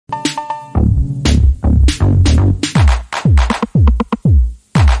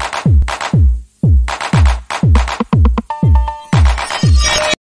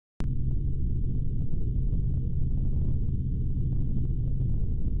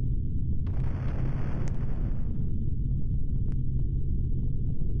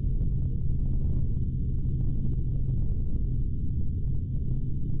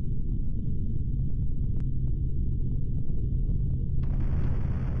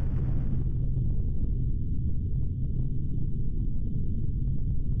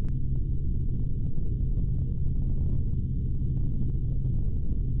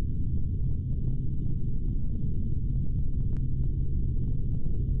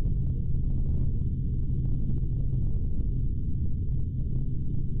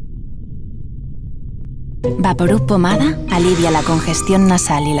Vaporub Pomada alivia la congestión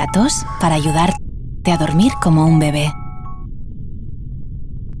nasal y la tos para ayudarte a dormir como un bebé.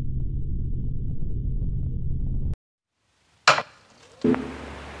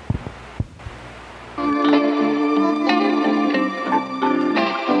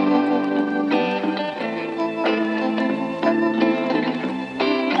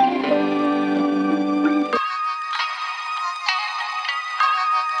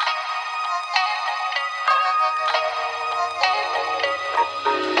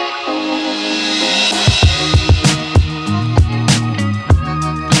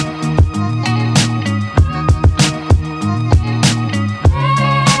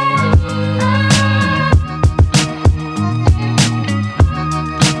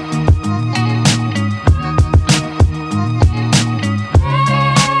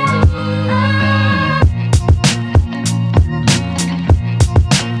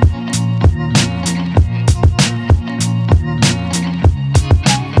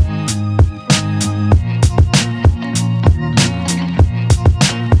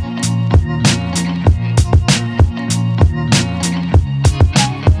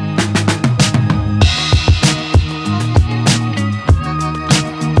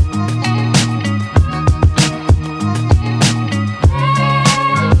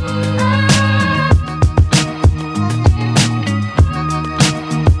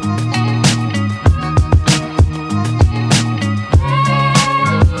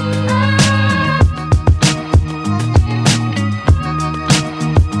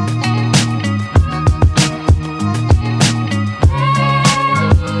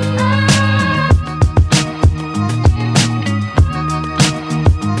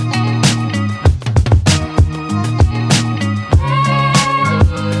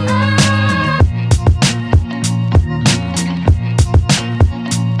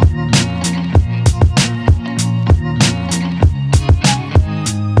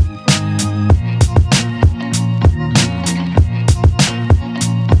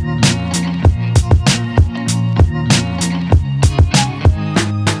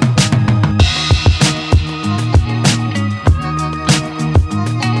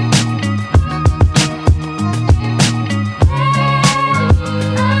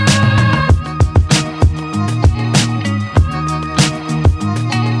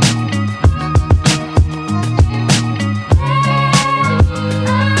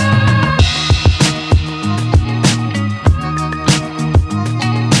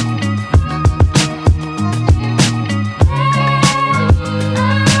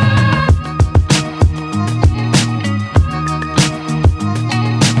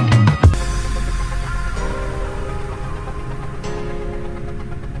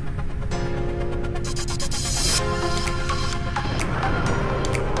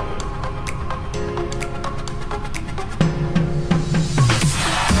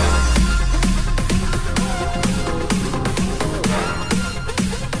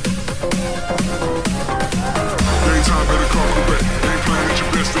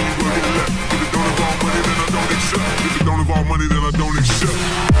 Money that I don't accept.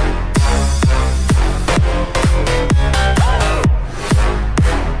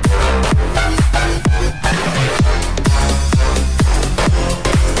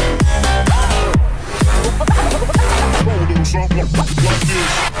 Like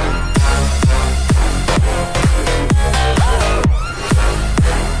this.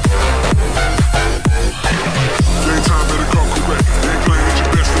 Daytime better come correct. They ain't playing at your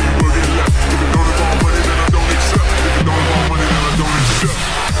best, then you will get left. If it don't involve money, then I don't accept. If it don't involve money, then I don't accept.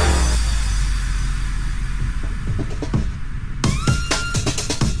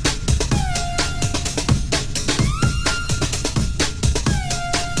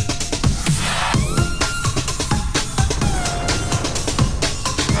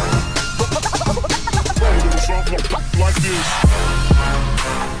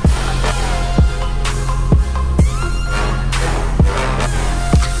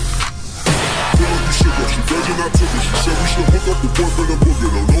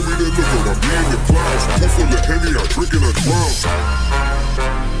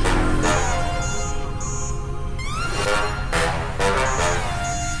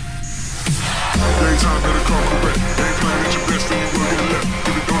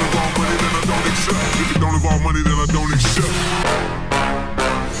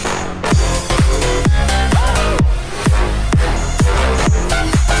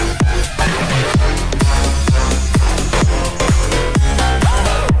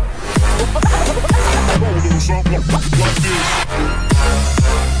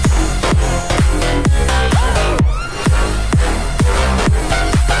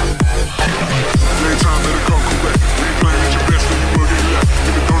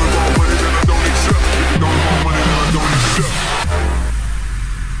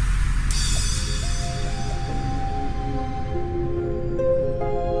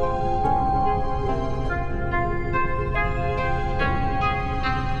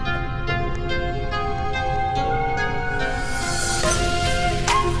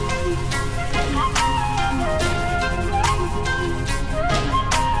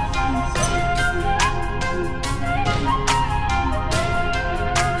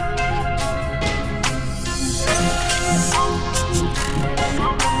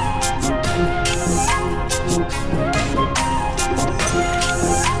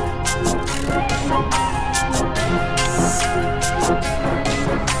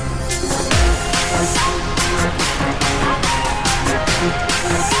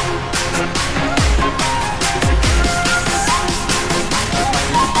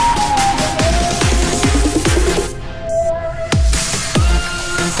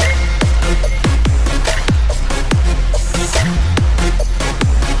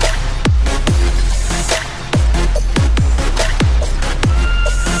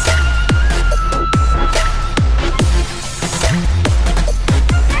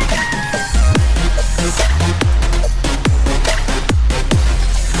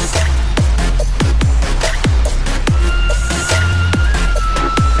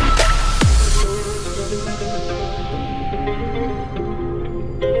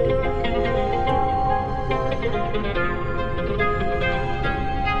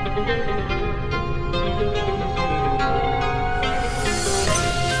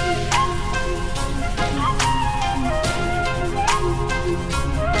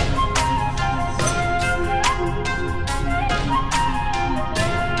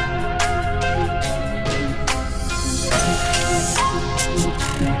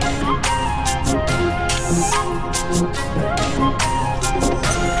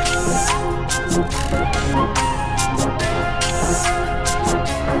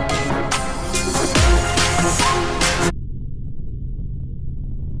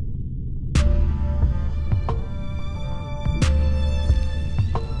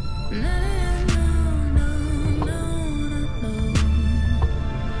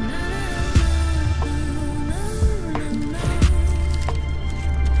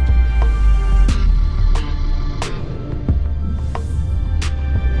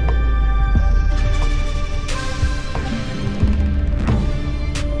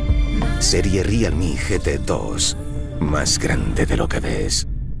 Serie Realme GT2. Más grande de lo que ves.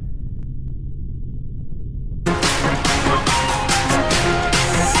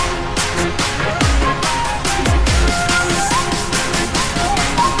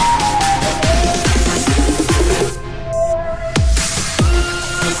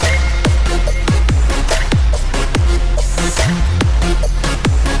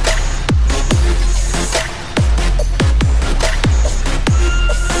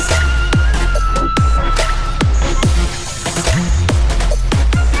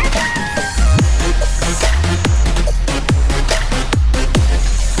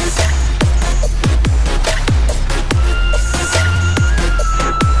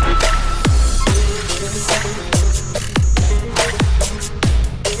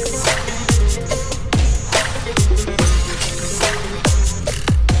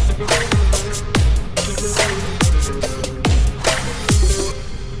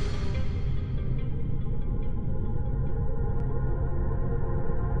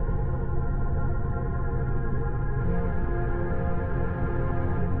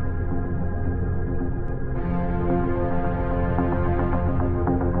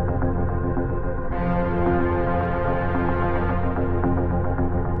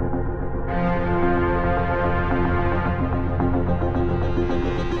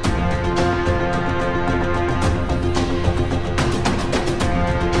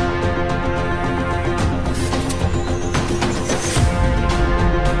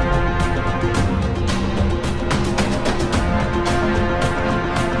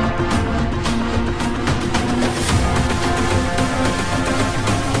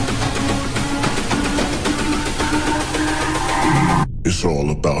 It's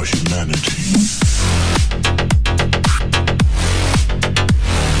all about humanity.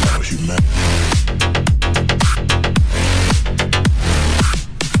 About humanity.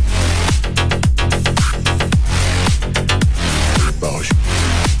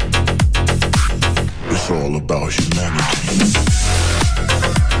 It's all about humanity.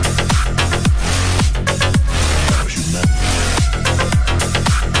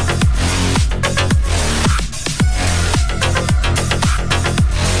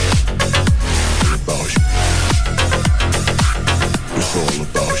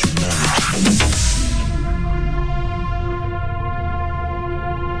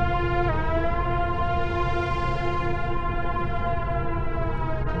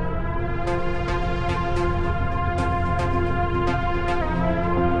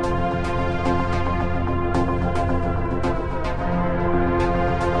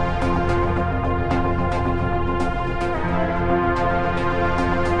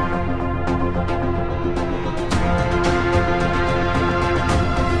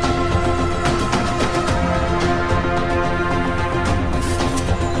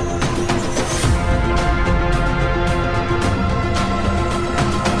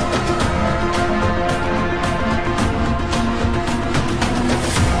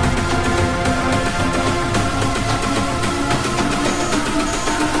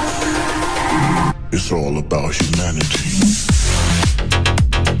 It's all about humanity.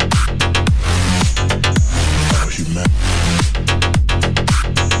 About humanity.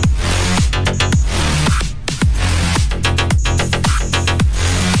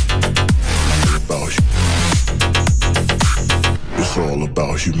 It's all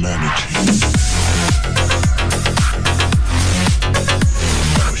about humanity.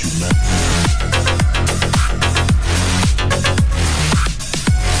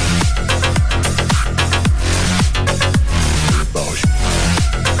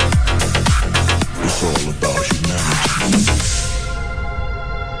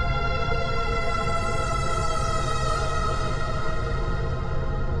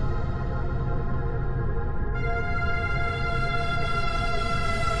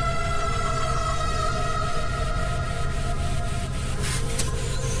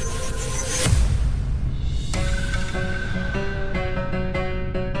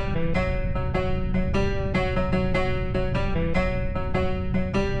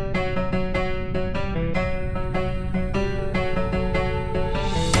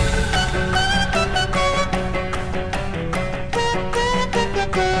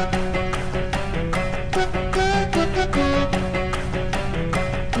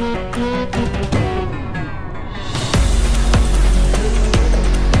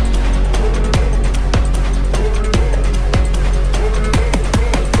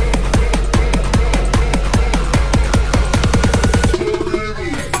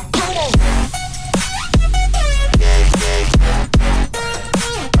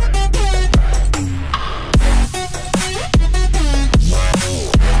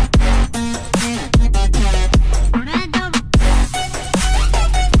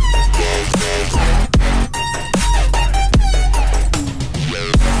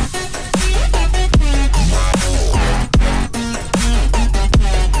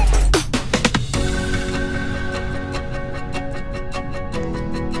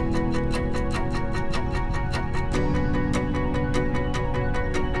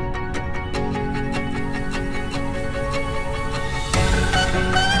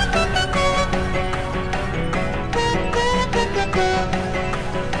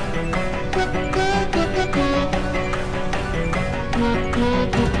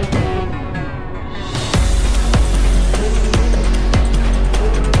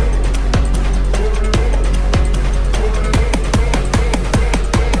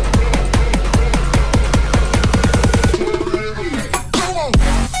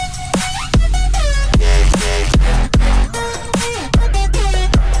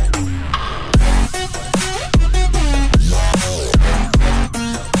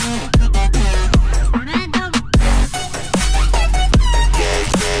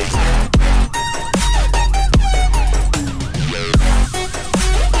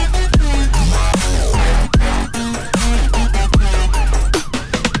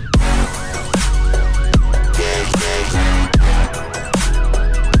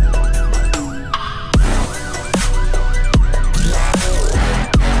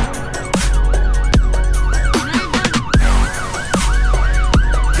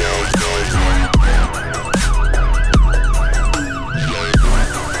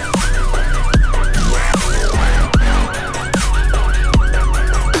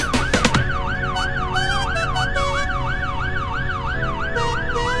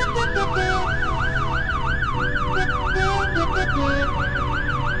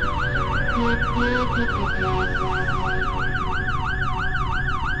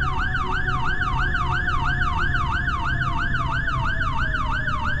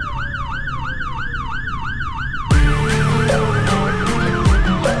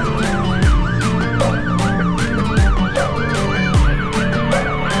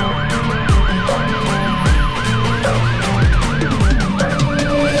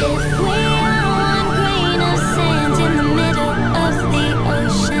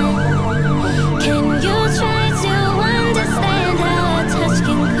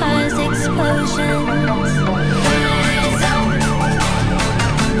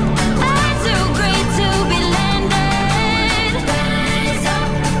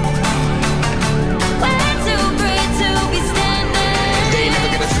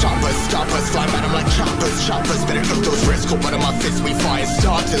 choppers, better cook those risks. Cold blood in my fists, we fire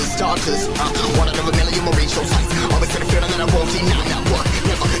starters. One out of a million will reach those heights. Always in a feeling that I won't deny. That work,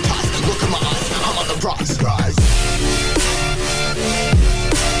 never could toss. Look in my eyes, I'm on the rocks.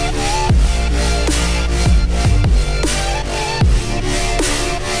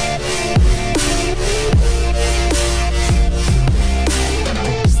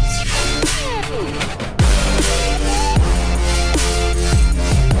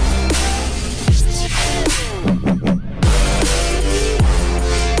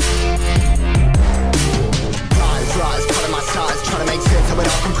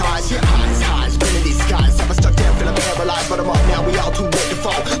 But I'm up now, we all too late to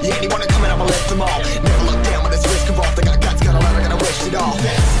fall. Yeah, anyone coming, I'ma lift them all. Never look down when there's risk involved. I got guts, got a lot, I gotta wish it all.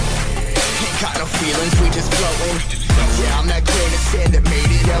 Ain't got no feelings, we just floating. Yeah, I'm that grain of sand that made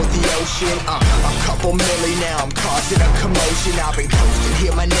it out the ocean. A couple milli now, I'm causing a commotion. I've been coasting,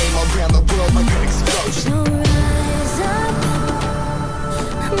 hear my name around the world like an explosion. So rise up.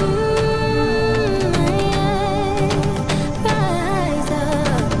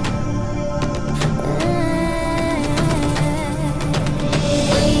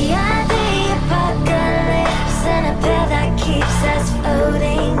 Keeps us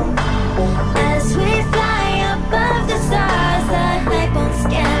floating as we fly above the stars. The hype won't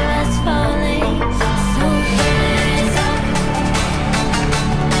scare us falling. So rise up.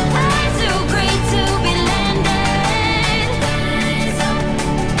 I'm too great to be landed. Rise up.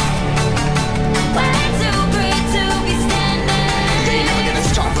 Way too great to be standing. They ain't never gonna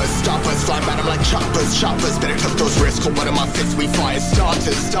stop us. Fly by them like choppers. Better took those risks. Cold blood in my fists, we fire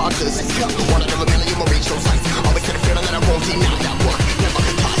starters. Let's go. One out of a million will reach those heights. Always in a feeling that I won't deny. That work, never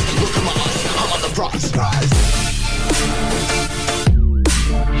could toss. Look in my eyes, I'm on the rocks.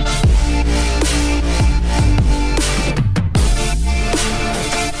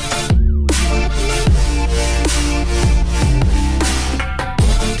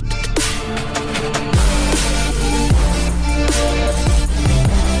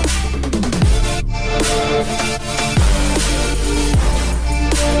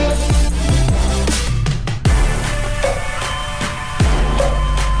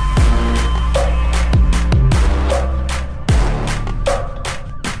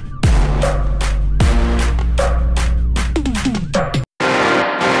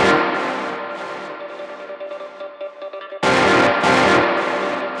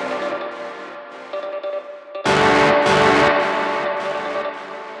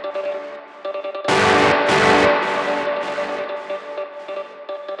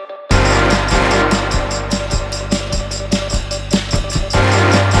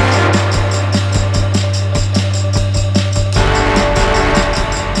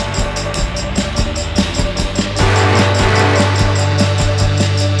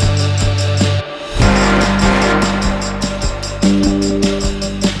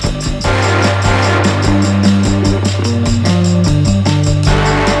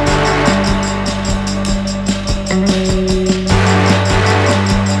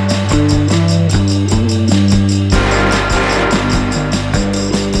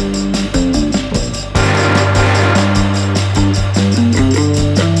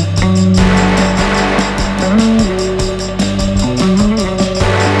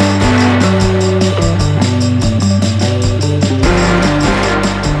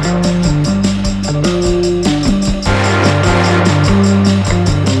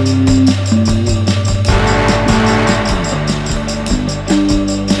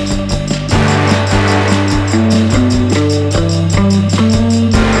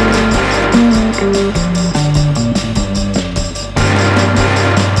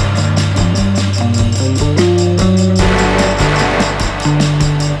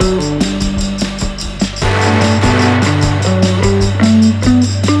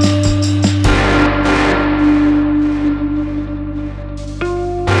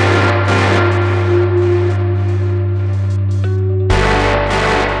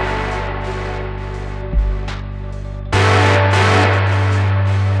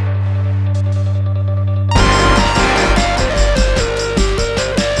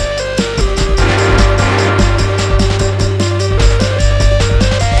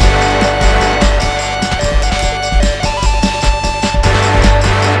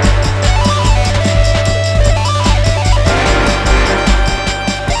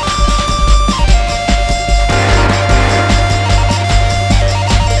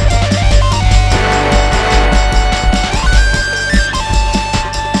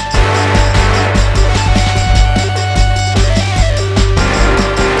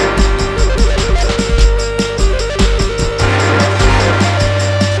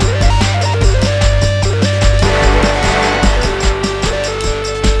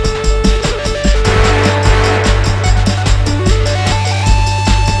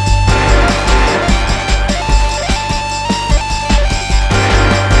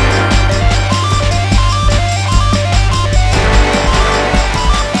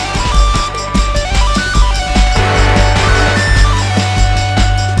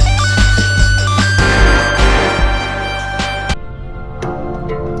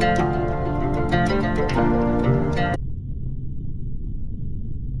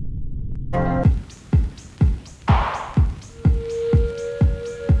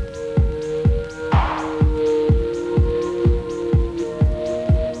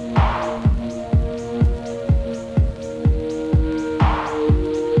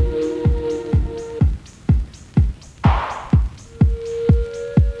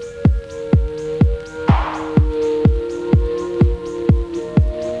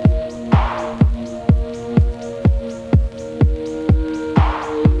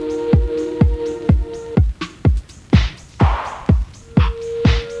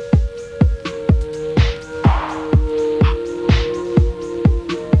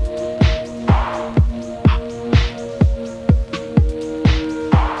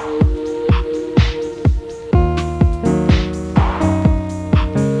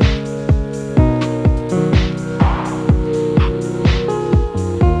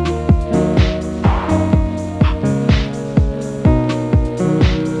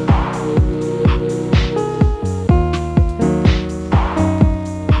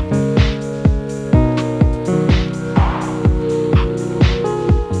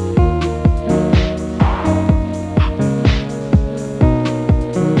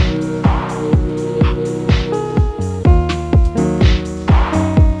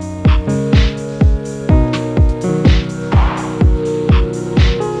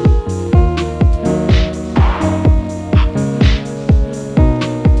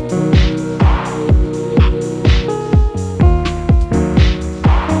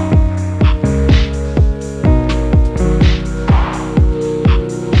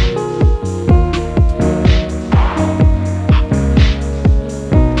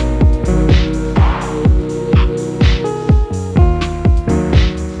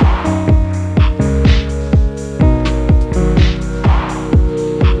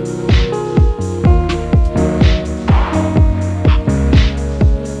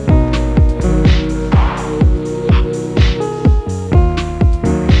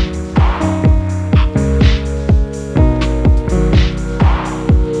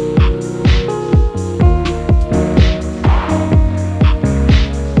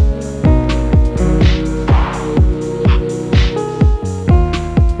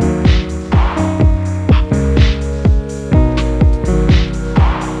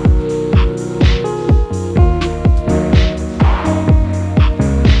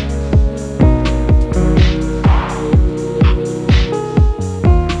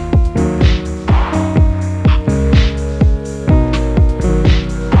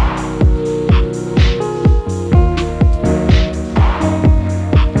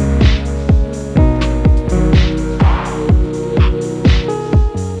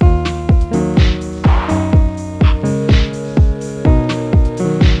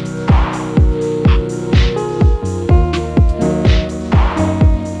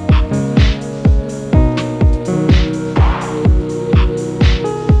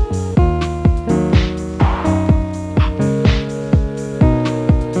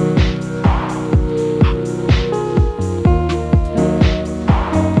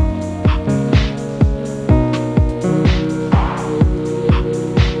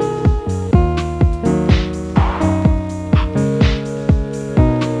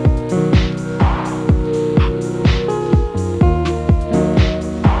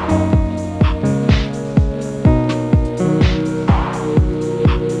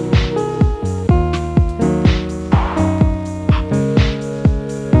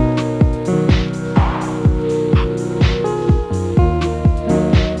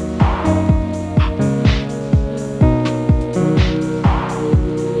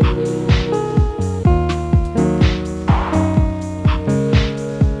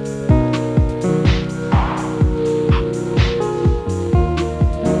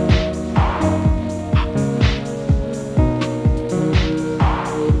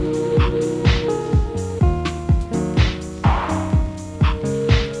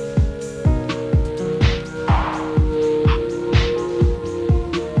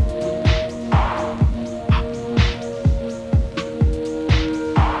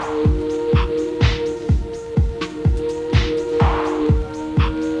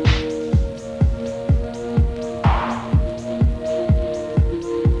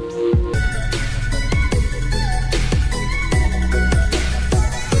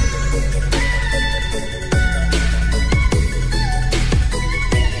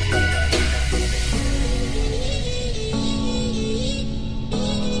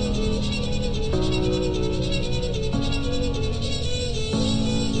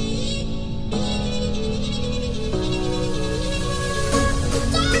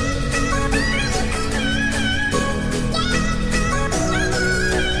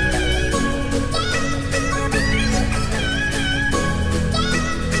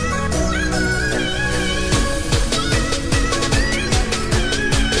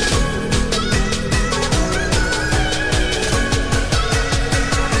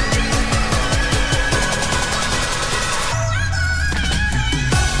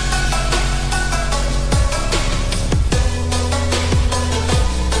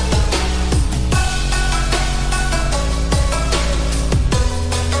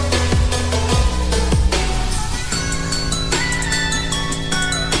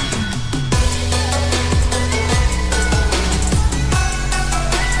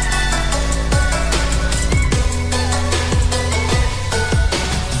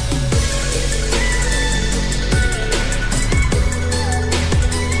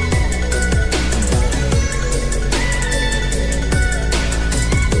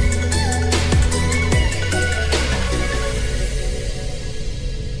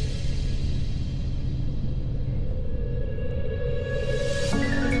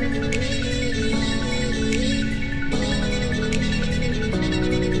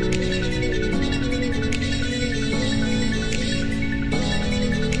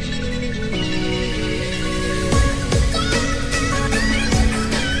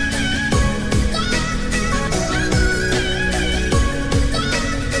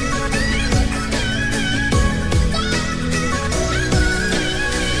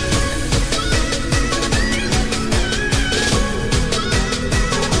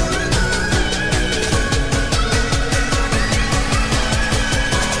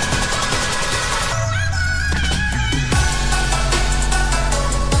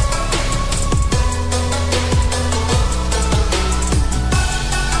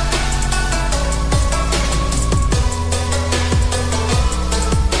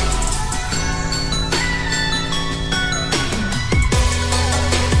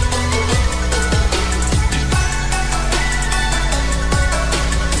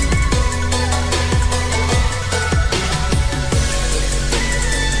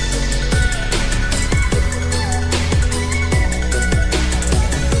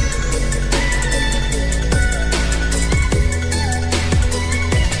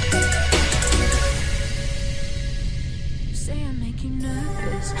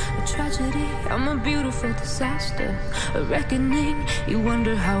 nervous, a tragedy, I'm a beautiful disaster, a reckoning. You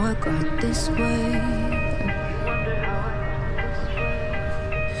wonder how I got this way.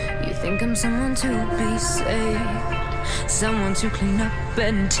 You think I'm someone to be saved, someone to clean up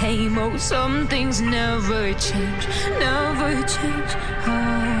and tame. Oh, some things never change, never change. Oh.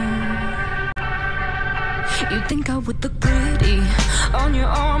 You think I would look pretty on your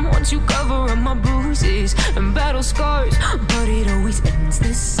arm once you cover up my bruises and battle scars, but it always ends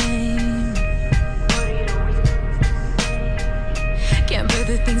the same. Can't bear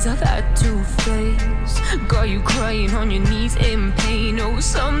the things I've had to face, got you crying on your knees in pain. Oh,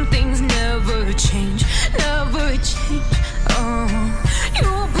 some things never change, never change. Oh,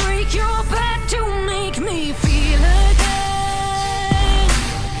 you'll break your back to make me feel again,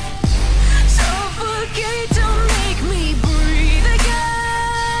 suffocate to make me breathe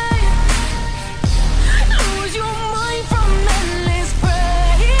again, lose your mind from endless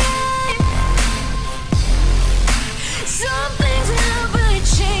pain. Some things never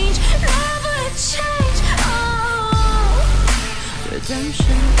change, never change. Oh,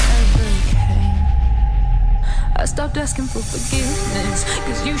 redemption never came. I stopped asking for forgiveness,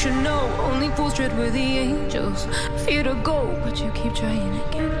 cause you should know only fools tread where the angels fear to go, but you keep trying to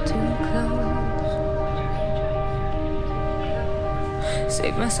get too close.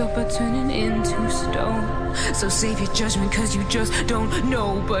 Save myself by turning into stone, so save your judgment cause you just don't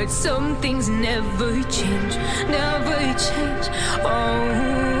know. But some things never change, never change. Oh,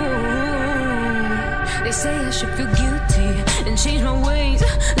 they say I should feel guilty and change my ways,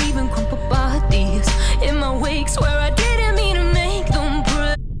 leaving crumpled bodies in my wake. Swear I didn't mean to make them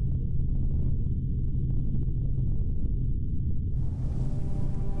pray.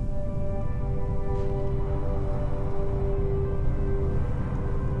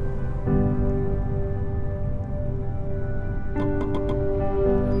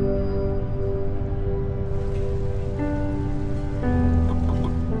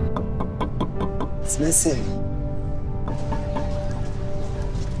 It's missing.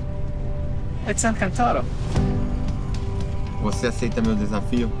 It's encantado. Você aceita meu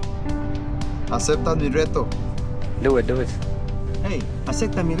desafio? Acepta mi reto. Do it, do it. Hey,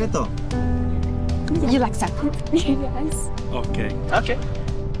 acepta mi reto. You accept it? Yes. Okay. Okay.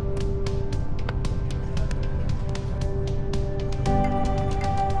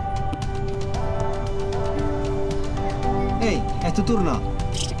 Hey, es tu turno.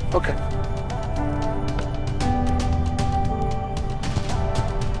 Okay.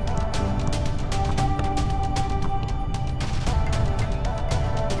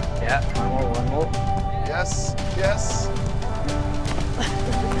 Yeah, one more. Yes, yes.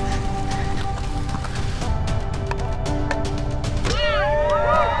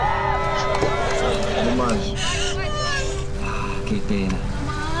 No mais. Ah, que pena.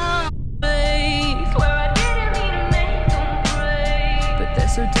 But they're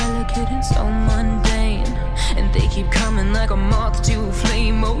so delicate and so mundane, and they keep coming like a moth to a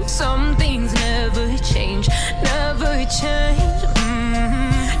flame. Oh, some things never change, never change.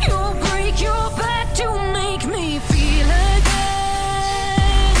 You'll break your back to make me feel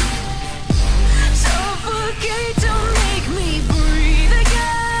again, suffocate to make me breathe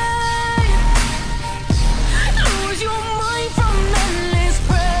again, lose your mind from endless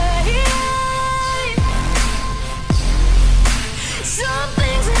pain. Some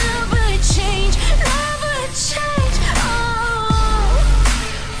things never change, never change. Oh,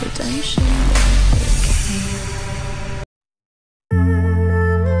 redemption never came.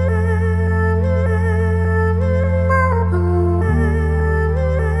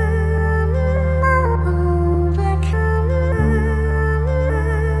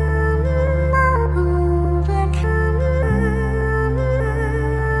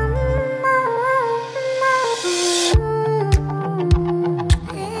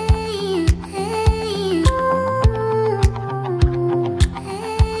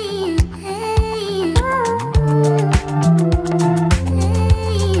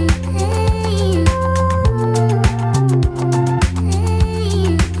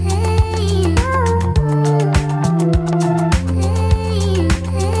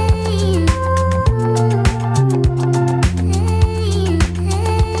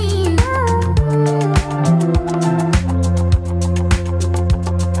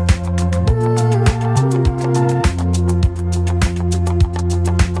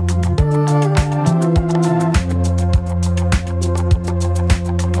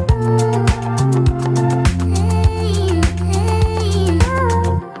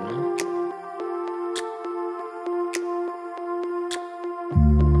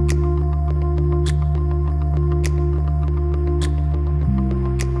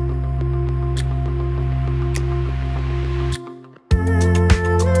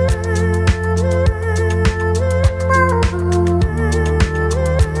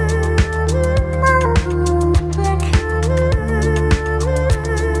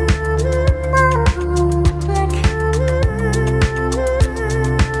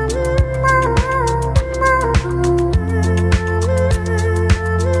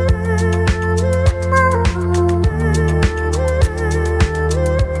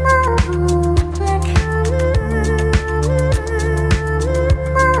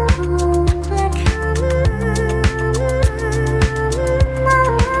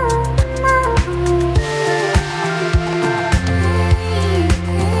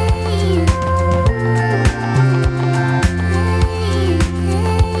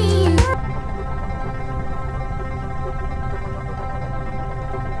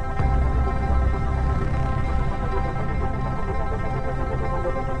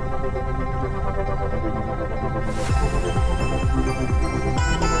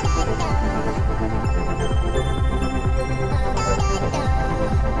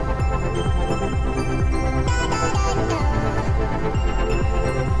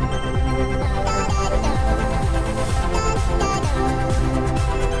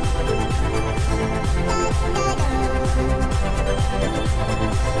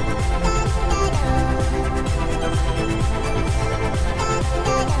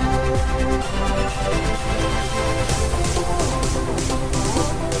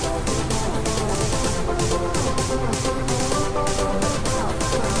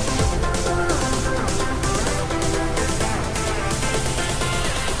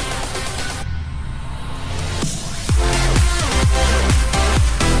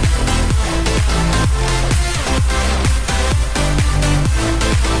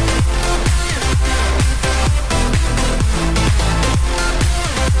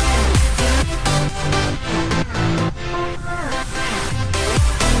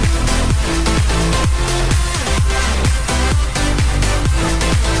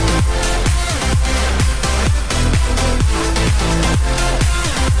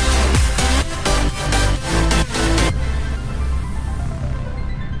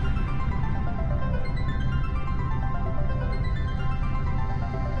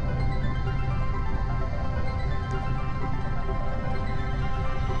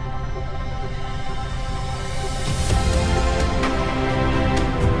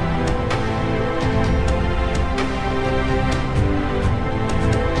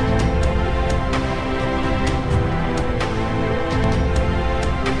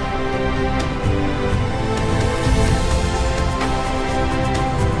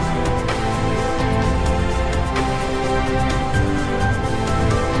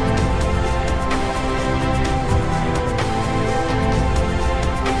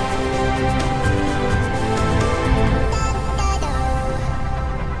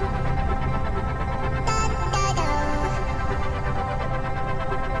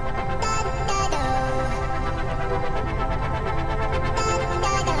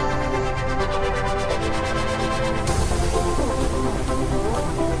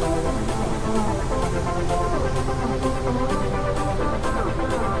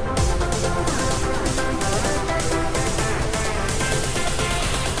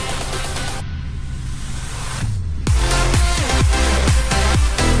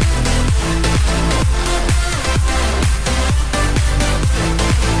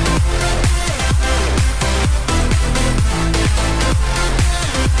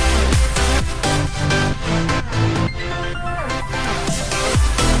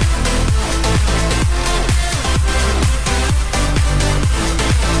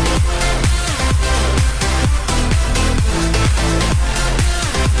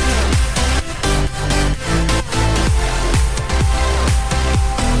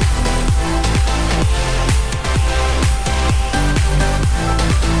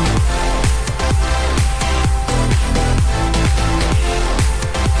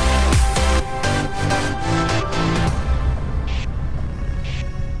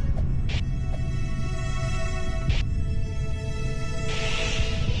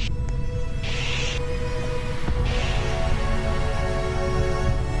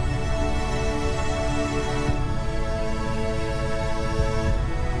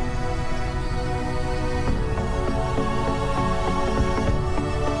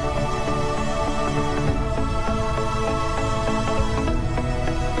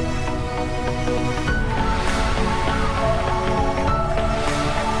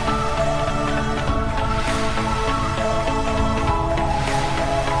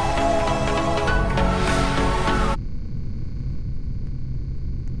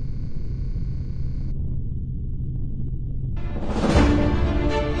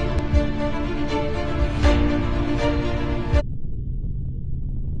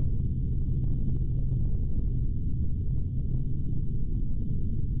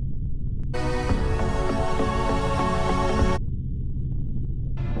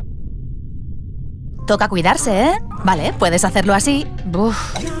 toca cuidarse, ¿eh? Vale, puedes hacerlo así.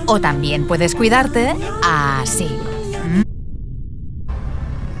 Uf. O también puedes cuidarte así.